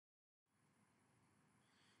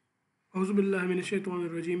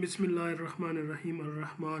औज़ुबिल्लाहिमिनश्शैतानिर्रजीम बिस्मिल्लाहिर्रहमानिर्रहीम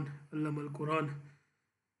अर्रहमान अल्लमल कुरान।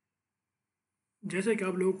 जैसा कि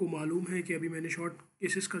आप लोगों को मालूम है कि अभी मैंने शॉर्ट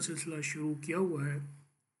केसेस का सिलसिला शुरू किया हुआ है,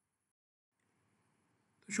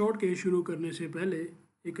 तो शॉर्ट केस शुरू करने से पहले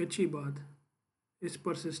एक अच्छी बात इस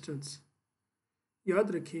परसिस्टेंस।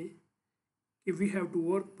 याद रखें कि we have to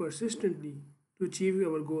work persistently to achieve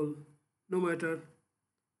our goal no matter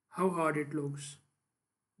how hard it looks.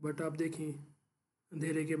 But आप देखें,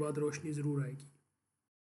 अंधेरे के बाद रोशनी ज़रूर आएगी।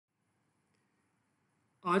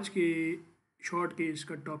 आज के शॉर्ट केस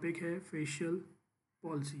का टॉपिक है facial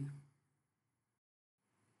policy.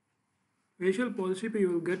 Facial policy, you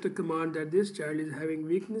will get a command that this child is having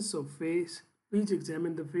weakness of face. Please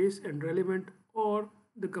examine the face and relevant, or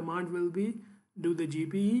the command will be do the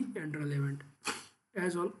GPE and relevant.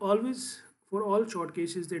 As always, for all short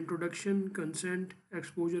cases, the introduction, consent,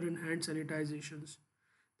 exposure, and hand sanitizations.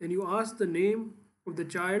 Then you ask the name of the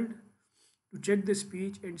child to check the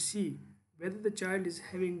speech and see whether the child is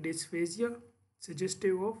having dysphagia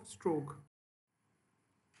suggestive of stroke.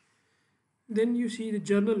 Then you see the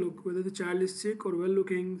journal look, whether the child is sick or well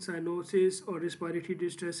looking, cyanosis or respiratory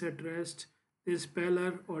distress at rest, there's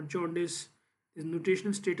pallor or jaundice, there's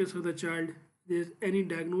nutritional status of the child, there's any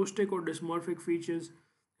diagnostic or dysmorphic features,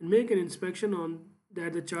 and make an inspection on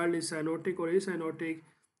that the child is cyanotic or acyanotic,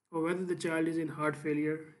 or whether the child is in heart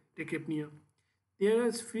failure, tachypnea. There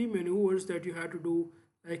are three maneuvers that you have to do,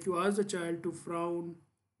 like you ask the child to frown,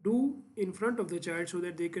 do in front of the child so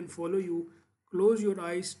that they can follow you, close your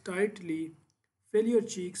eyes tightly, fill your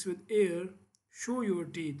cheeks with air, show your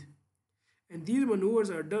teeth. And these maneuvers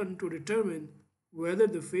are done to determine whether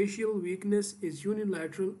the facial weakness is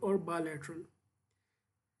unilateral or bilateral.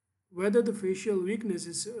 Whether the facial weakness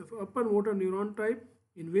is of upper motor neuron type,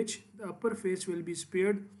 in which the upper face will be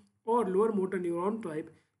spared, or lower motor neuron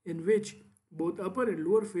type, in which both upper and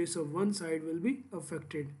lower face of one side will be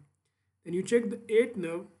affected. Then you check the 8th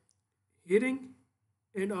nerve, hearing,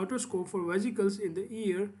 and otoscope for vesicles in the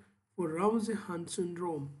ear for Ramsay-Hunt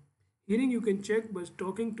syndrome. Hearing you can check by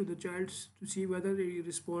talking to the child to see whether he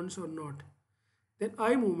responds or not. Then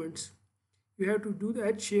eye movements. You have to do the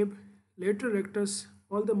H shape, lateral rectus,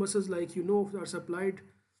 all the muscles like you know are supplied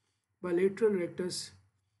by lateral rectus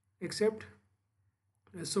except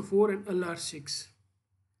SO4 and LR6.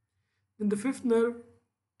 Then the 5th nerve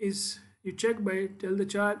is you check by tell the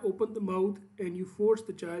child open the mouth and you force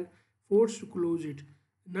to close it.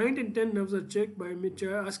 9th and 10th nerves are checked by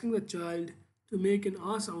asking the child to make an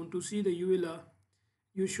ah sound to see the uvula.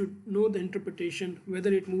 You should know the interpretation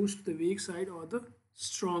whether it moves to the weak side or the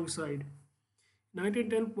strong side. 9th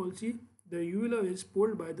and 10th policy, the uvula is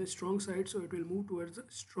pulled by the strong side, so it will move towards the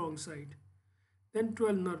strong side. Then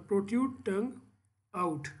 12th nerve, protrude tongue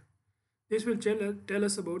out. This will tell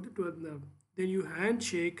us about the 12th nerve. Then you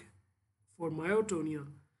handshake for myotonia.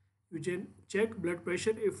 You check blood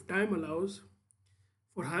pressure if time allows.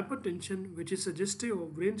 For hypertension, which is suggestive of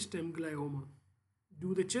brainstem glioma.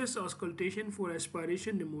 Do the chest auscultation for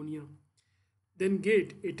aspiration pneumonia. Then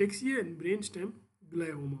gait, ataxia and brainstem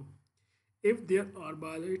glioma. If there are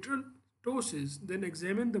bilateral ptosis, then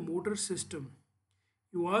examine the motor system.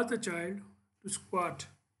 You ask the child to squat,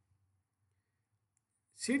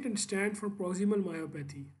 sit and stand for proximal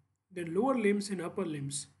myopathy. Then lower limbs and upper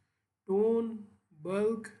limbs, tone,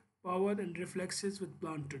 bulk, power and reflexes with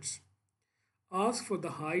planters. Ask for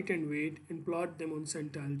the height and weight and plot them on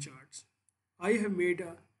centile charts. I have made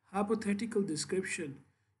a hypothetical description.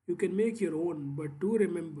 You can make your own, but do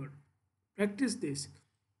remember, practice this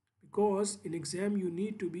because in exam you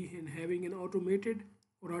need to be in having an automated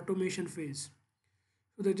or automation phase.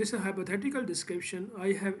 So that is a hypothetical description.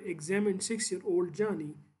 I have examined 6-year-old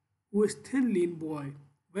Johnny, who is thin lean boy,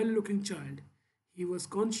 well-looking child. He was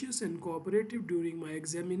conscious and cooperative during my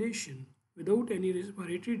examination, without any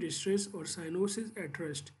respiratory distress or cyanosis at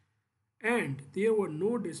rest, and there were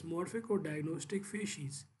no dysmorphic or diagnostic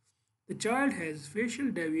facies. The child has facial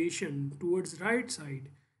deviation towards right side,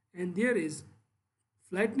 and there is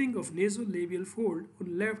flattening of nasolabial fold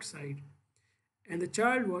on left side, and the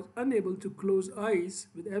child was unable to close eyes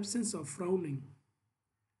with absence of frowning.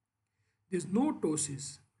 There is no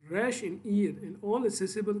ptosis, rash in ear, and all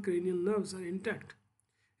accessible cranial nerves are intact.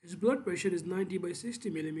 His blood pressure is 90 by 60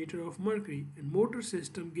 millimeter of mercury, and motor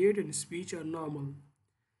system, gait, and speech are normal.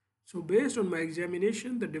 So, based on my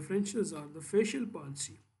examination, the differentials are the facial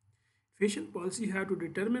palsy. Facial palsy have to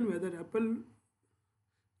determine whether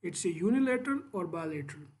it's a unilateral or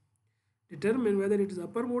bilateral. Determine whether it is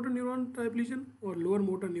upper motor neuron type lesion or lower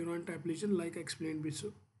motor neuron type lesion, like I explained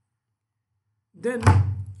before. Then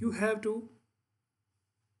you have to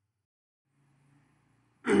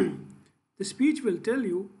The speech will tell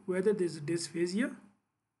you whether there is dysphagia,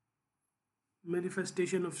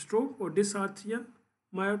 manifestation of stroke, or dysarthria,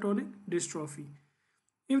 myotonic dystrophy.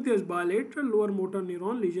 If there is bilateral lower motor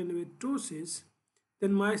neuron lesion with ptosis,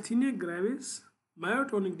 then myasthenia gravis,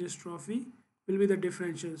 myotonic dystrophy will be the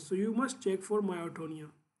differential. So you must check for myotonia.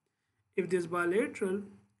 If there is bilateral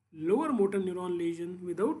lower motor neuron lesion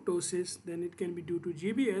without ptosis, then it can be due to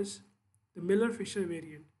GBS, the Miller-Fisher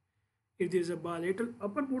variant. If there is a bilateral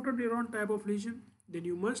upper motor neuron type of lesion, then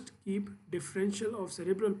you must keep differential of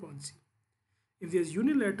cerebral palsy. If there is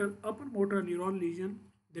unilateral upper motor neuron lesion,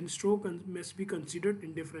 then stroke must be considered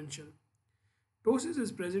in differential. Ptosis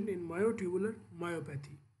is present in myotubular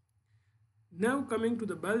myopathy. Now coming to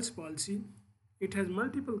the Bell's palsy, it has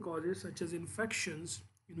multiple causes such as infections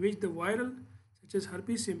in which the viral such as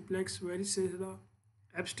herpes simplex, varicella,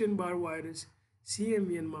 Epstein-Barr virus,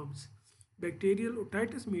 CMV and mumps, bacterial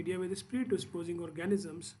otitis media with spirit-disposing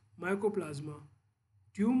organisms, mycoplasma,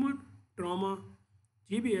 tumor, trauma,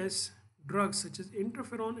 GBS, drugs such as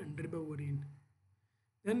interferon and ribavirin.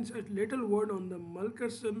 Then a little word on the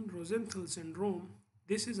Mulkerson-Rosenthal syndrome.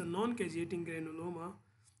 This is a non-caseating granuloma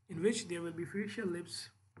in which there will be facial lips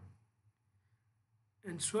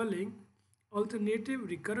and swelling. Alternative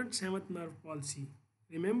recurrent seventh nerve palsy.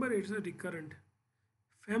 Remember, it's a recurrent.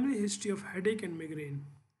 Family history of headache and migraine.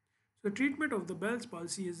 So treatment of the Bell's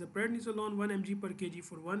palsy is the prednisolone 1 mg per kg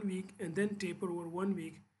for 1 week and then taper over 1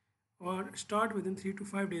 week or start within 3 to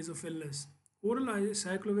 5 days of illness. Oral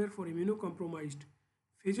cyclovir for immunocompromised.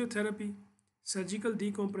 Physiotherapy, surgical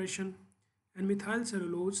decompression, and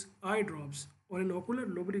methylcellulose eye drops or an ocular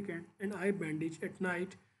lubricant and eye bandage at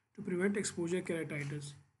night to prevent exposure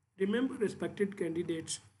keratitis. Remember, respected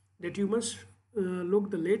candidates, that you must look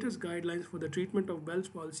the latest guidelines for the treatment of Bell's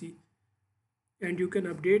palsy and you can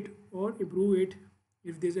update or improve it.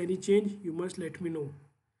 If there's any change, you must let me know.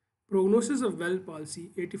 Prognosis of Bell's palsy: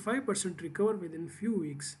 85% recover within few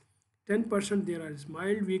weeks, 10% there is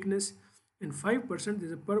mild weakness, and 5% there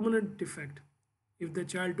is a permanent defect. If the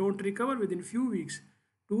child don't recover within few weeks,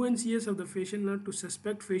 2 NCS of the facial nerve to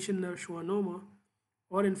suspect facial nerve schwannoma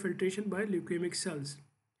or infiltration by leukemic cells.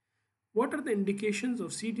 What are the indications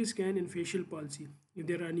of CT scan in facial palsy? If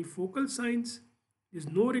there are any focal signs, there is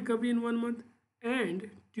no recovery in 1 month, and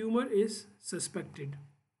tumor is suspected.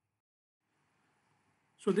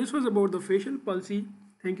 So this was about the facial palsy.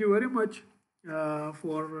 Thank you very much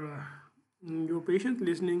for your patient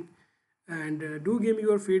listening, and do give me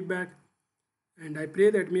your feedback. And I pray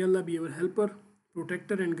that may Allah be our helper,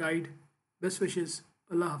 protector and guide. Best wishes.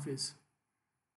 Allah Hafiz.